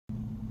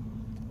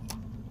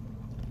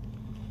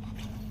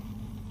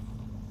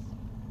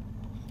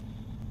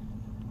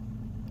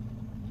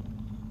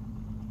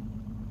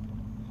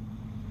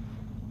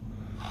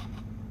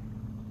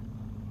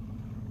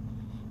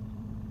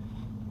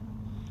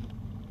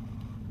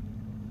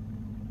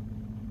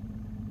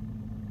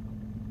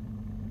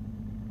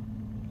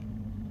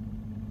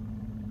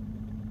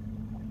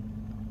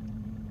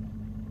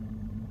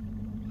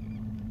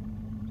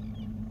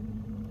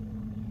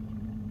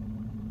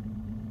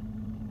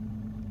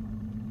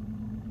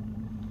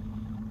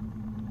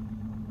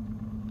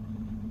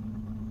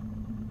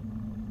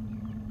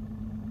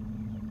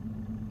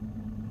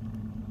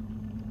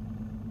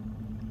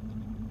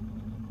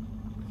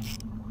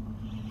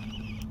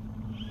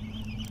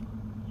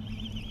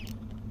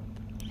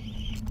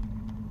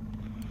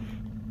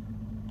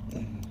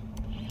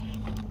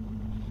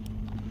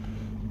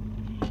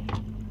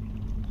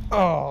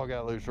Oh,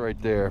 got loose right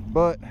there,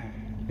 but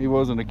he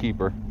wasn't a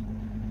keeper.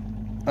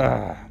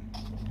 God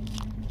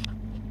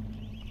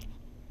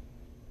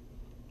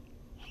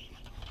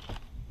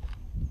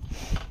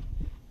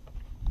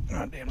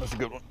damn, that's a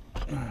good one.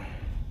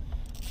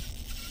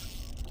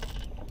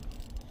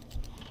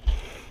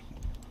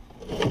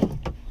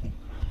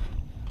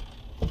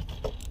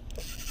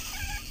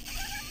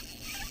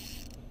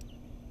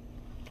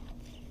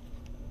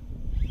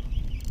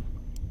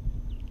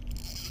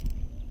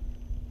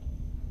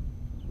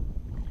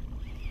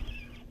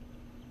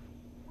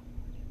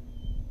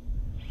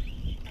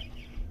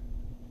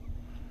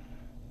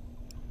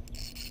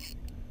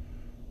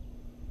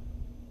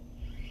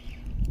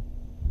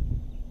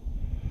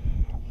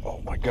 Oh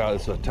my God,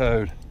 it's a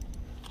toad.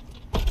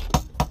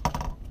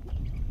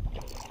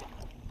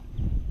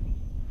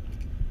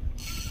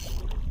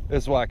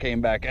 That's why I came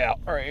back out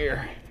right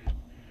here.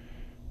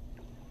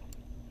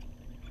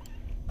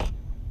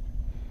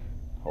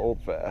 Hold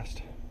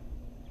fast.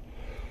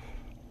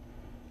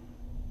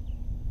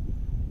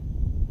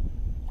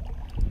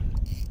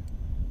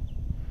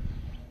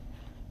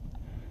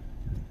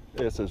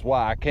 This is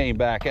why I came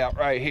back out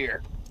right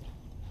here.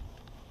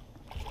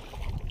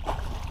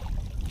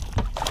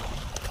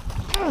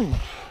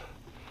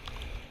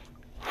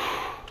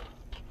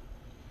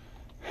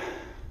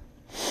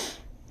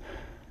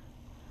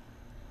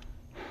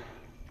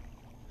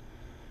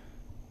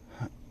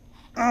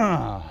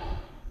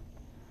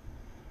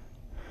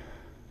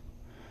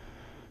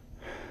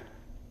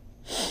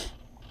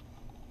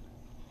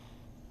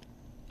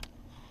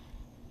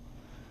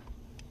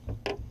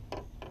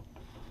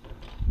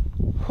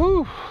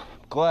 Whew,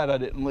 glad I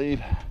didn't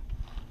leave. I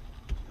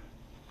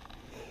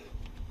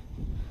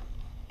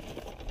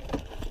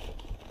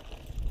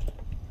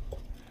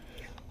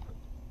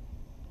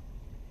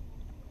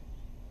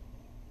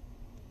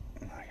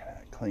got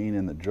that clean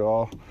in the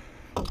jaw.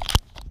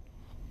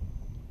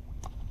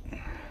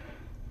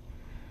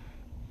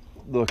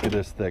 Look at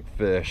this thick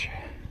fish.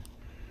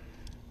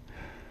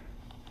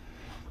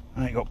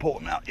 I ain't gonna pull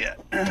him out yet.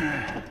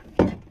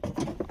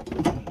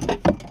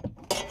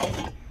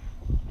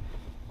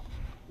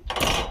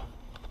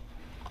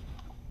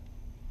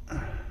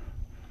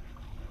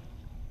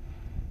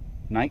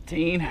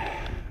 $19.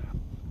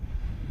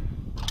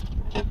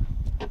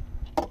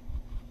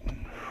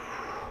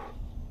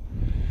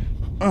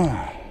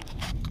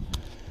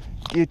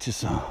 Get you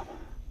some.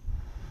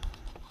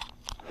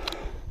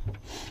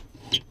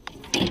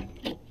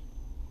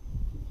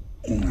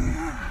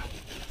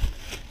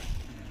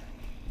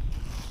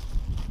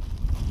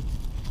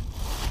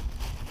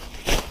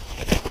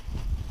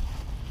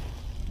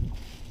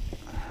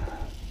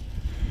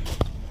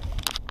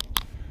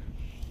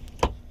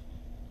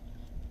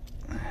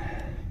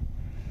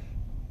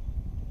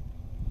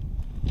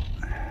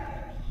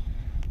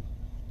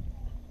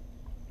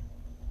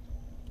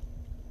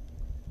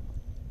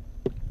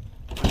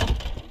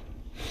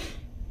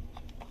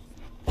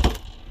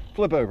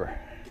 Flip over.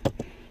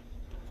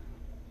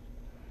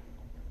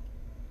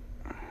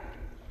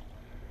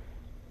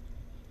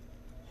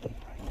 If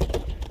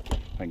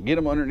I can get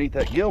him underneath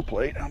that gill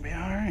plate, I'll be all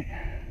right.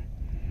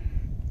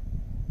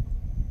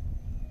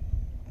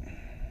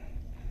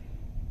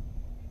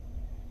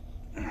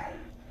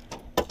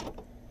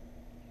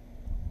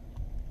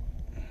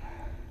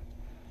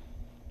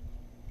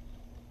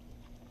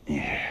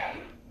 Yeah,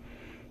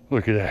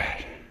 look at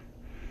that.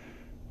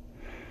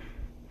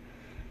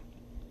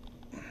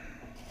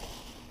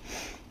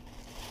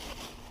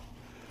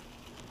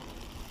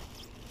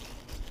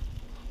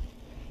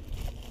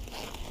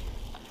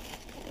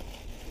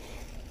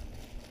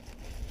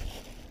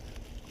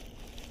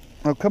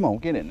 Oh, come on,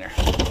 get in there.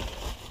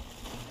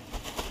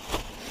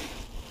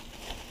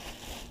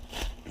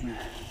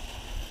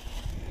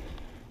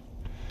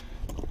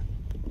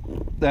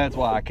 That's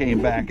why I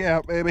came back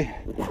out, baby.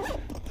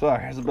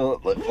 Sorry, it's a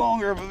bit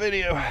longer of a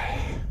video.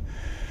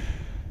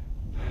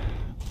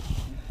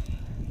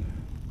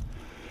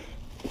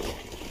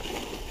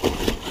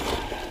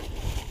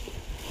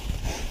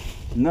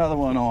 Another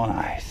one on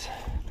ice.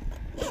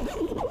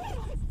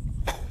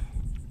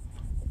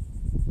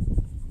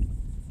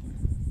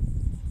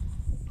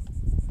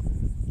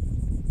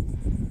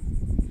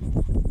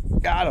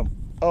 Got him.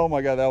 Oh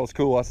my God, that was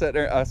cool. I sat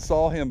there, I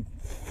saw him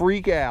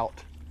freak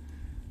out.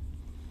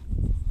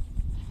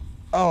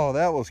 Oh,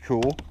 that was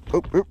cool.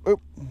 Oop, oop,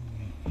 oop.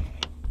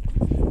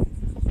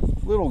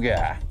 Little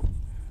guy.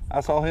 I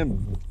saw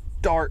him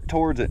dart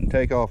towards it and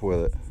take off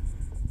with it.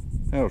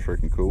 That was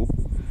freaking cool.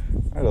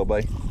 All right, little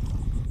buddy.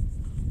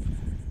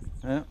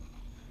 Yeah.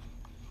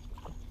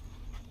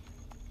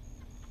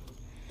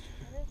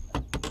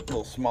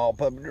 Little small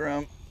puppy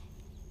drum.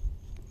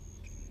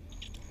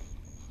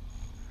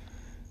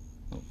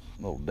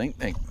 Little dink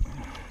dink.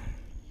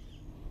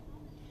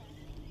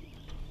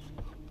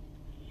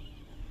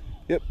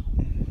 Yep.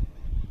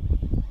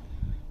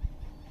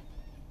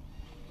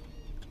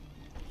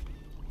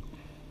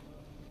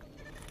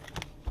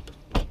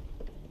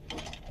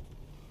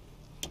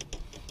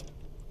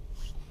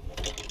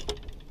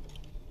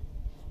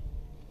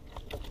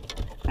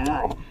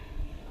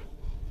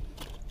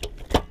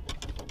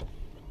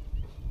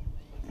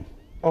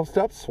 Oh,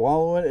 stop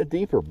swallowing it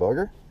deeper,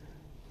 bugger.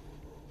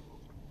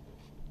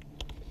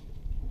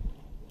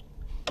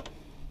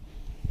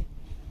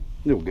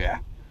 Little guy.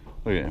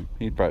 Look at him.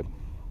 He's probably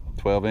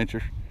 12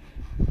 inches.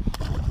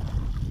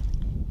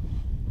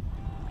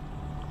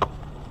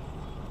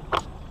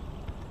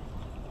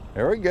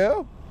 There we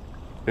go.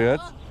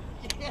 Good.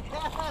 Yes,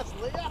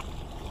 Leah.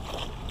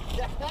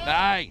 Yes.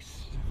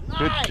 Nice.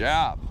 Good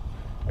job.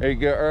 There you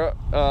go, Earl.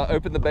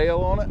 Open the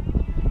bail on it.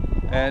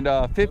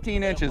 And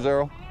 15 inches,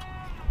 Earl.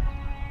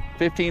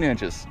 15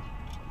 inches.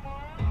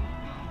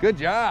 Good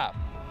job.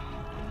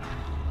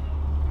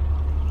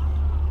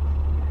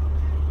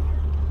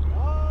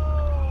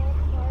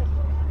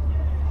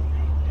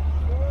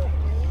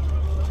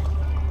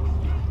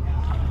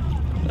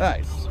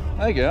 Nice.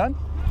 Thank you, hon.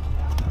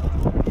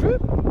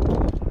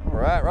 All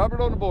right,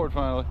 Robert on the board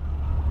finally.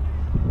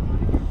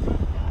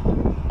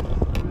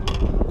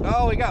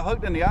 Oh, he got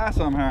hooked in the eye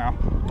somehow.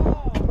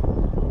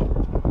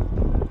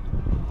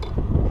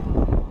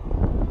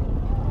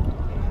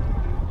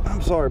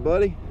 I'm sorry,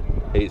 buddy.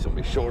 He's gonna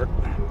be short.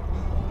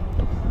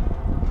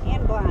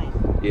 And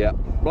blind. Yeah,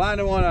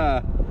 blind in one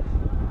eye.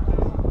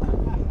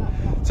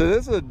 So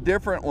this is a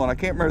different one. I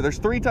can't remember. There's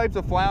 3 types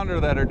of flounder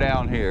that are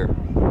down here,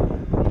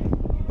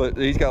 but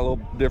he's got a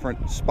little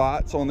different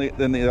spots on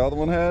than the other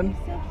one had. He's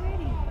so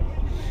pretty.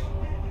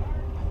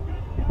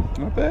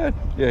 Not bad.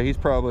 Yeah, he's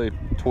probably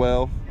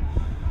 12.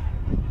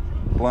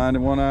 Blind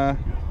in one eye.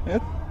 Yeah,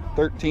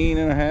 13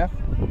 and a half.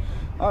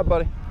 All right,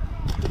 buddy.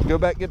 Go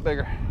back, get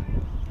bigger.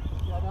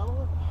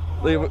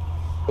 Leave it.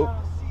 Oh,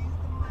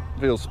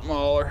 feels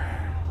smaller.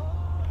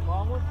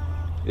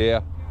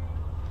 Yeah.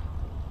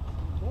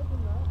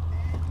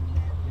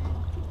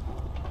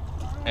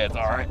 It's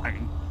all right. I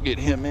can get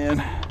him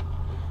in.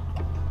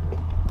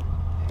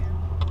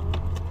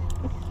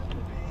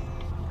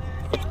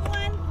 Same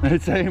one.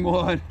 Same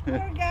one.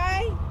 Poor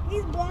guy.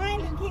 He's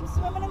blind and keeps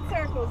swimming in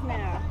circles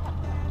now.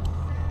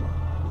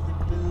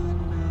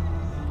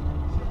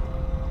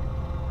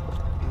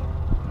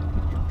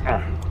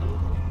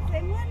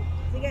 Same one?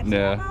 Has he got 2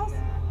 eyeballs?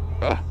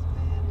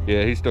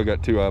 Yeah, he's still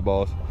got 2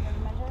 eyeballs.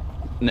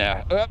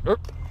 Nah.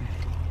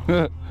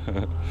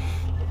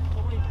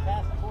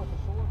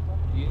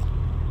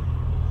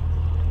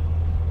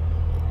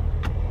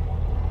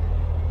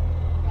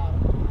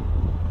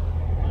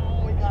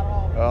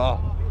 Oh.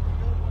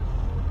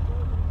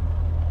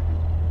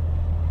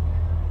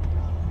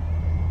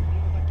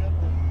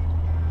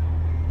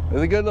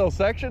 There's a good little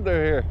section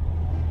through here.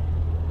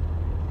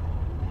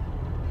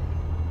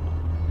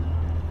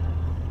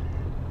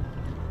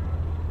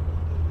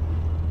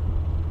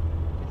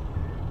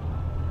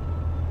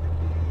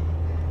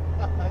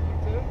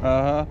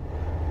 Uh-huh.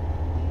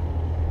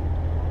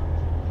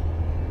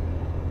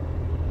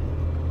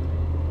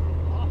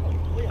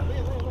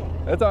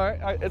 It's all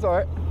right. It's all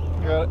right.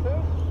 You got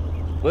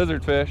it.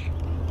 Lizard fish.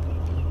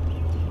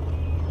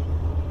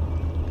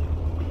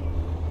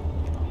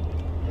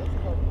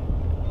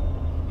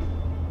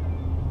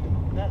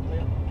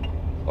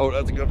 Oh,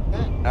 that's a good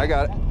one. I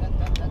got it.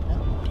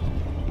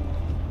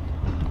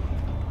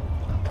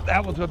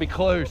 That one's gonna be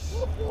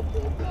close.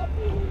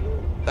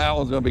 That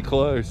one's gonna be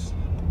close.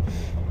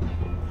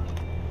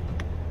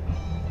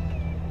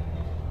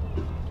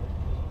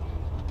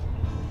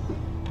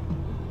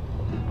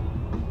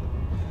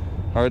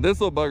 All right,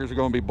 this little buggers are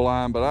gonna be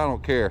blind, but I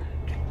don't care.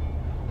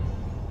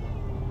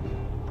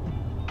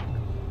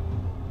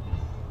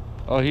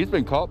 Oh, he's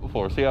been caught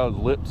before. See how his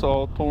lips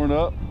all torn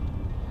up?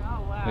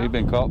 Oh, wow. He's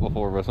been caught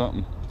before by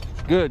something.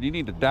 Good, you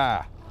need to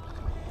die.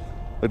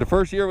 But the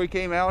first year we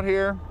came out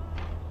here,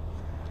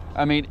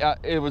 I mean,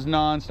 it was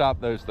non-stop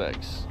those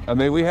things. I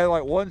mean, we had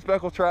like 1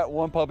 speckled trout,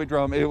 1 puppy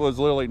drum. It was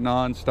literally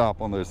non-stop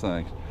on those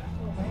things.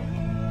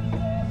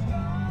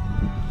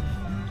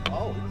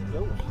 Oh, he's a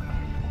good one.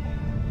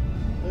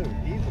 Dude,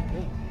 he's a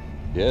good one.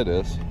 Yeah, it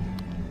is.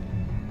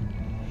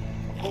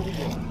 What are we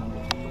doing?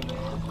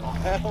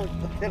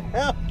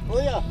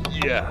 Leah.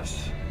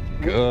 Yes.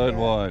 Good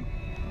one.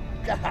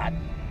 God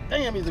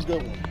damn, he's a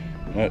good one.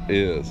 That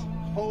is.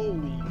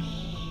 Holy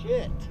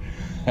shit.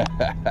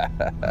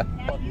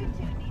 Now you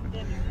two need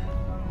dinner.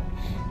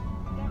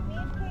 Got me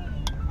and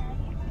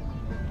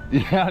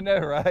Katie. Yeah, I know,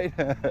 right?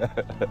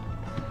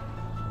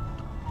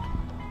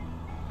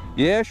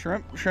 Yeah,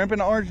 shrimp and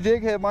the orange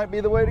jig head might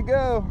be the way to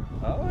go.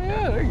 Oh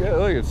yeah, there you go.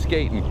 Look at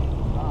skating.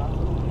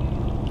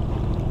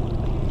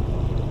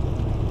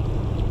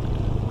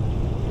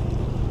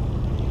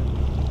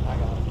 I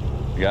got it.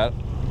 You got it?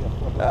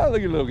 Oh,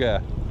 look at the little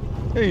guy.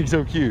 He's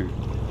so cute.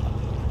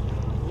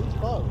 He's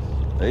close.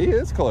 He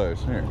is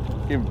close. Here,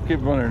 keep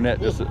him under the net.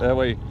 Just that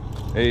way,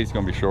 he's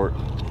gonna be short.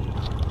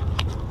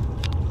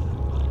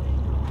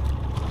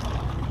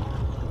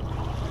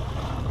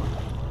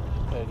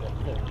 There you go.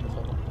 There, this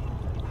one.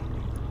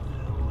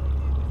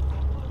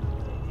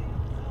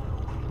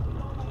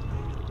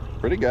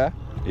 Pretty guy.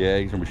 Yeah,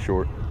 he's gonna be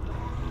short.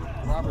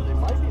 Robert, they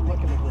might be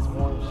looking at this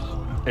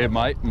orange. It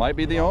might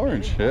be the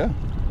orange. Yeah.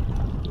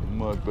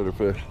 Much better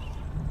fish.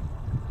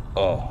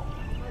 Oh.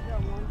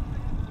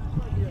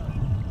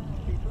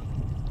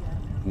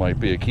 might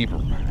be a keeper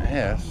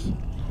bass.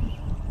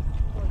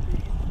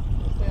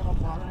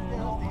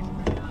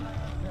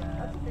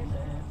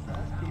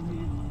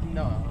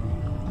 No.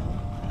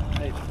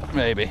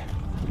 Maybe.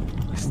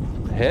 It's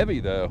heavy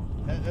though.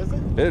 Is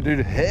it? Yeah, dude,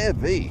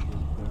 heavy.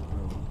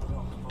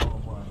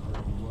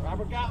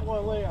 Robert got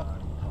one, Leah.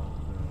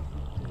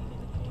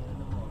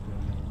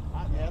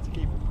 Yeah, that's a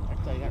keeper. I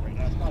can tell you that right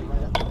now. It's probably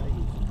right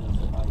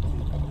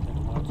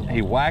up there.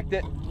 He whacked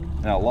it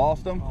and I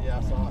lost him. Yeah,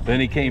 I saw it. Then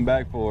he came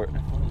back for it.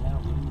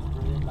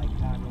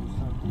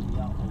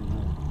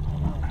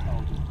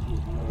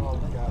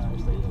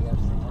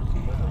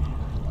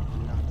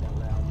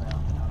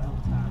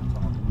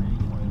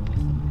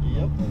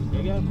 Yep,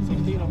 you got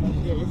 16 on that.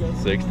 Yeah, you're good.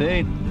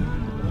 16.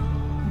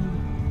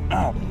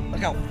 Oh, look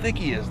how thick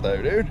he is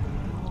though, dude.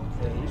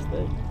 Yeah, he's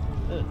thick.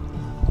 Good.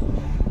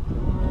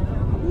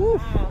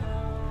 Woof.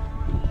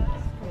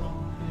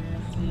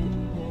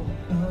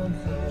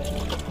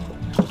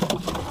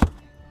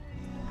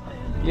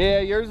 Yeah,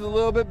 yours is a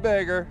little bit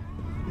bigger.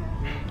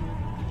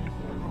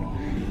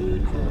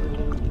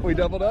 We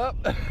doubled up?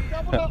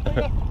 Doubled up,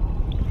 Leah.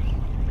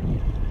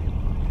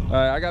 All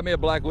right, I got me a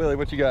black Willie.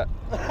 What you got?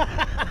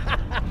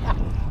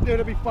 Dude,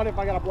 it'd be funny if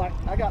I got a black.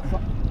 I got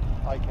something.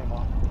 Oh, he came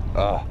off.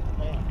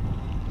 Man.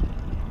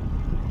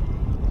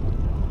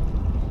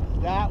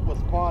 That was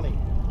funny.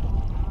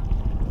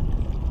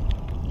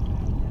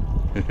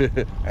 I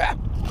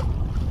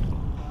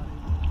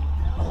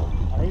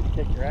hate to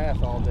kick your ass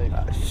all day.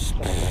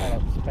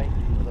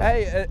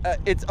 Hey,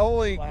 it's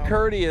only Flounder.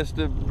 courteous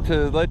to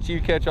let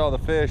you catch all the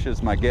fish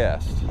as my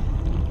guest. Oh,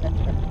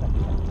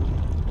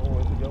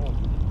 where's it going?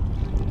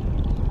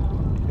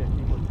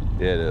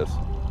 Yeah, it is.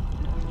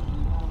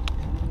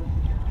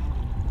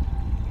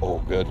 Oh,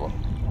 good one.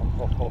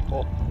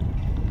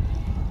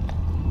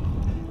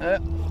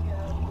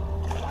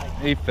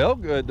 He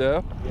felt good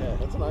though. Yeah,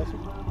 that's a nice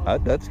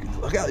one. That's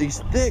look out, he's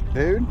thick,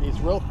 dude. He's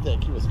real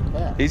thick. He was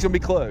fat. He's gonna be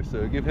close,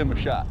 so give him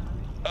a shot.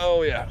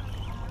 Oh yeah.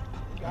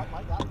 I got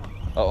one.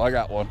 Oh, I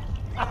got one.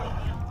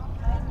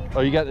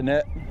 Oh, you got the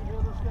net?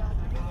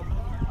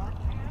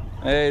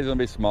 Hey, he's gonna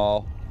be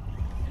small.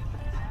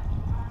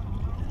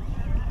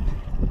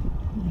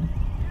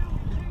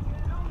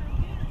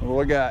 What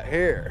we got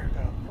here?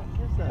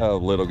 Oh,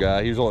 little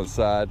guy. He's on the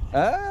side.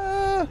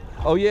 Ah!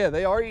 Oh yeah,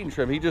 they are eating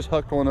shrimp. He just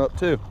hooked one up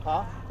too.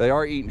 Huh? They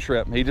are eating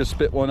shrimp. He just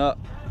spit one up.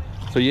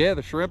 So yeah,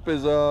 the shrimp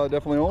is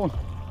definitely on.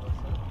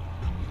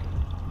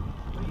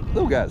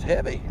 Little guy's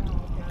heavy.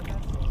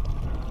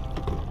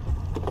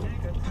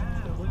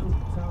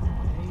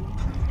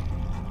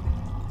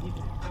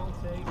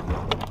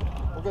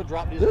 We're gonna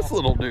drop these. This off.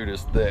 little dude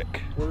is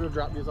thick. We're gonna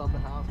drop these off the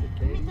house with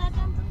Katie.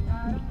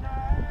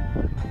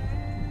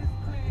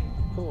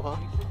 Cool, huh?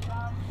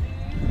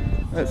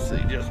 Let's see,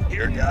 just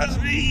here, guys.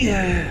 He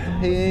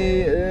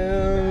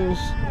is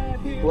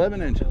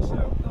 11 inches.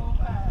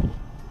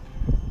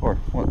 Or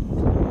what?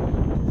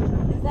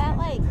 Is that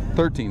like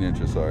 13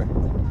 inches, sorry.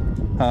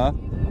 Huh?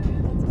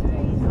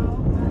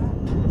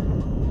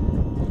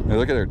 Hey,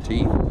 look at their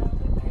teeth.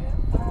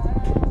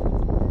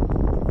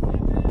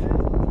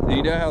 Do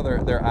you know how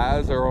their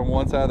eyes are on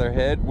one side of their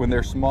head? When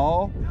they're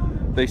small,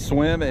 they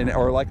swim and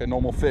are like a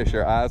normal fish.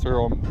 Their eyes are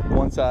on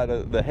one side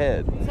of the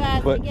head. So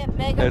as But they get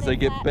bigger, as they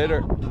get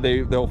flatten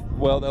bigger,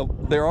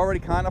 out? they're already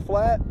kind of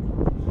flat,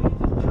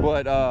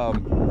 but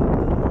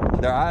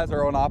their eyes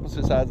are on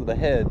opposite sides of the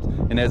head,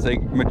 and as they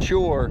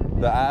mature,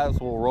 the eyes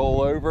will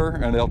roll over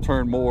and they'll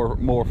turn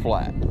more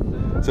flat.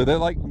 So they're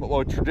like,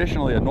 well,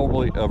 traditionally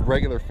a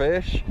regular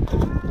fish,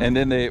 and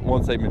then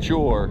once they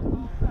mature,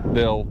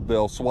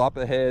 they'll swap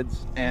the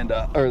heads and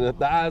or the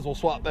eyes will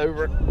swap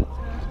over.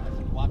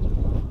 Watch it.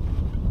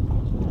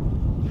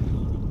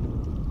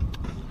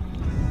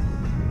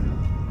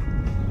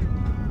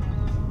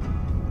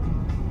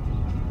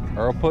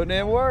 Earl putting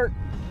in work.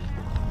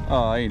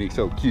 Oh, ain't he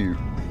so cute?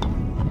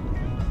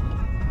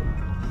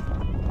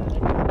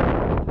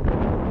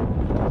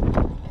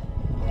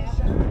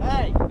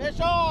 Hey, fish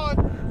on!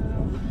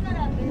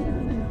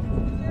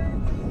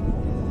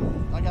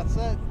 Like I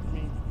said, I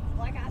mean,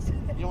 Like I said,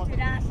 You want- did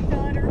I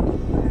stutter?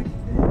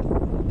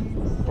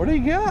 What do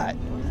you got?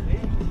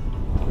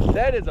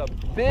 That is a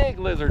big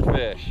lizard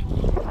fish.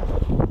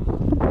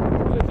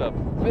 It's a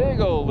big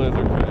old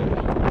lizard fish.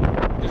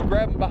 Just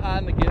grab him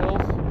behind the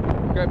gills.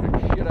 Grab the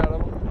shit out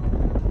of him.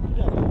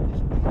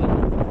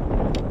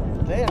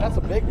 damn, that's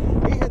a big.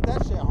 He hit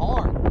that shit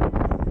hard.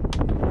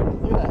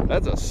 Look at that.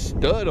 That's a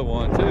stud of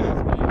one too.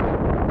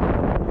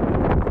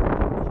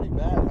 Pretty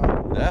bad,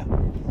 huh? Yeah.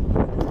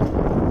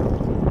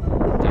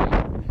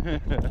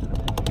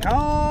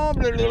 Come.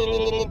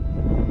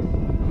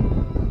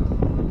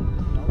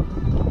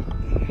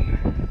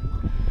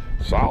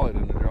 Solid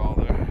in the draw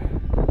there.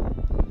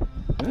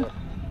 Yeah.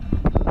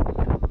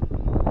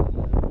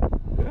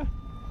 Yeah.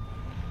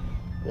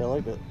 Yeah, I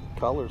like the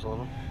colors on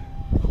them.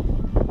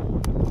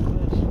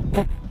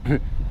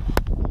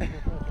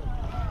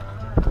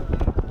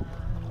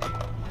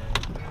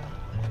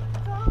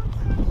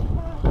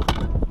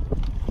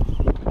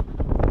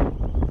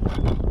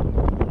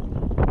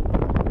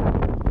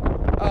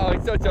 Oh,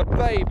 he's such a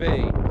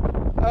baby.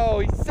 Oh,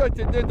 he's such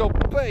a little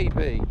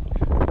baby.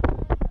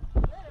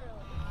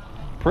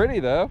 Pretty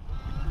though.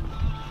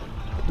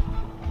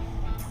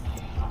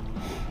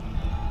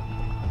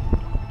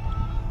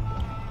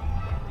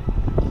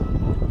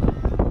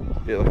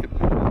 Yeah, look at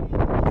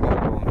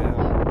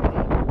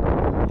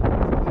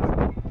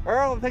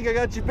Earl, I think I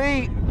got you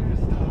beat.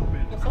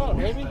 What's up,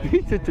 baby?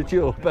 He's such a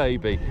chill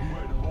baby.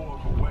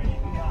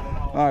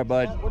 All right,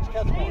 bud. What'd you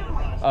catch,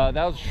 man?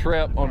 That was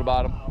shrimp on the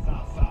bottom.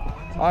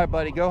 All right,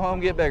 buddy, go home,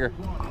 get bigger.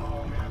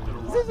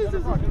 Good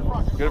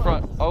in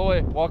front. Oh,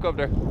 wait, walk up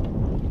there.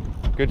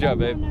 Good job,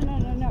 babe.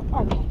 No.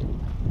 Oh.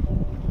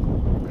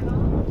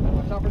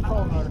 Watch out for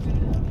Flounder.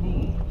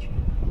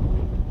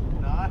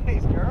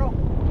 Nice, girl.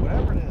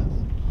 Whatever it is.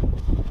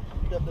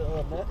 You got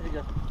the net? Here you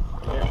go.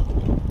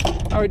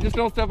 Yeah. All right, just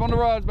don't step on the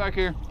rods back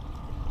here.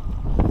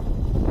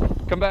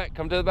 Come back,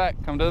 come to the back,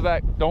 come to the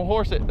back. Don't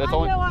horse it. That's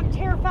I know I'm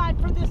terrified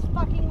for this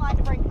fucking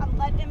life break. I'm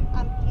letting him,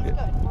 he's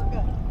good. We're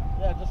good.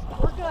 Yeah,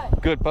 We're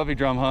good. Good puppy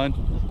drum, hun.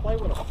 just play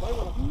with him. Play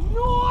with him.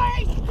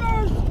 Nice,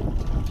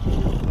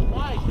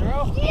 Nice,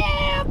 girl.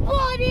 yeah,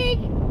 buddy.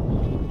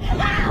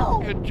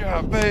 Ow! Good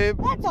job, babe.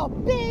 That's a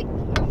big.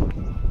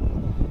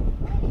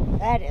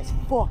 That is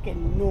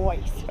fucking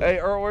nice. Hey,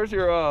 Earl, where's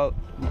your,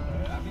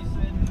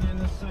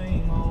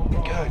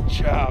 Good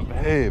job,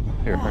 babe.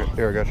 Here, I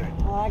got you.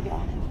 Oh, I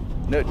got it.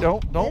 No,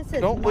 don't This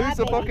is lose my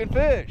the baby. fucking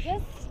fish.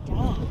 Just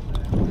stop.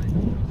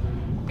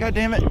 God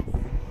damn it.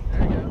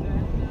 There you go.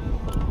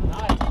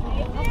 Nice.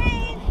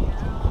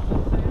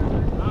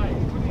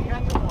 Nice. What do you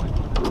got this one?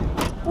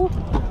 Ooh.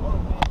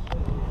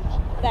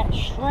 That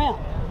shrimp.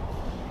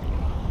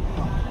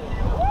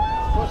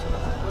 Push it.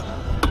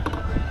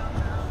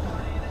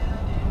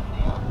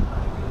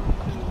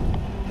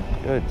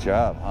 Good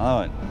job,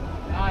 hun.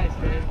 Nice,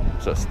 dude.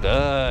 It's a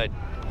stud.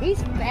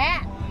 He's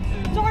fat.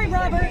 Sorry,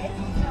 Robert.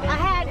 I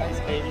had Nice,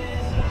 it. baby.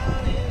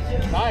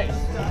 Nice.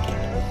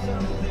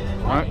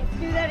 All right,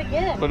 Do that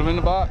again. put him in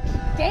the box.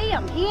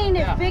 Damn, he ain't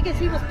as big as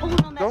he was pulling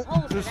on that pole.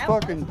 Don't so just that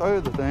fucking throw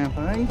the damn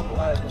thing. All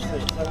right, let's see. So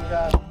we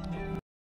got